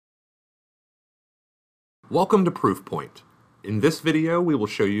Welcome to Proofpoint. In this video, we will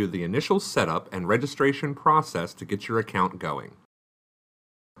show you the initial setup and registration process to get your account going.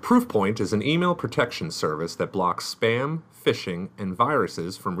 Proofpoint is an email protection service that blocks spam, phishing, and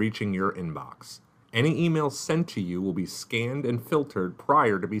viruses from reaching your inbox. Any emails sent to you will be scanned and filtered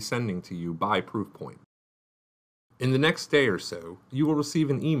prior to be sending to you by Proofpoint. In the next day or so, you will receive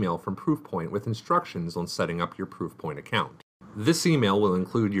an email from Proofpoint with instructions on setting up your Proofpoint account. This email will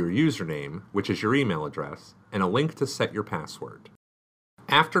include your username, which is your email address, and a link to set your password.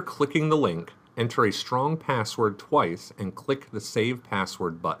 After clicking the link, enter a strong password twice and click the Save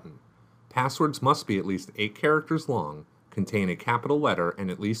Password button. Passwords must be at least 8 characters long, contain a capital letter,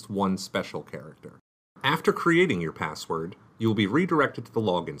 and at least one special character. After creating your password, you will be redirected to the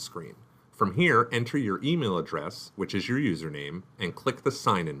login screen. From here, enter your email address, which is your username, and click the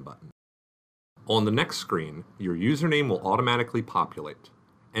Sign In button. On the next screen, your username will automatically populate.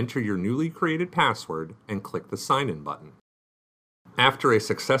 Enter your newly created password and click the Sign In button. After a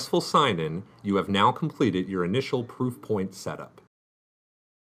successful sign-in, you have now completed your initial Proofpoint setup.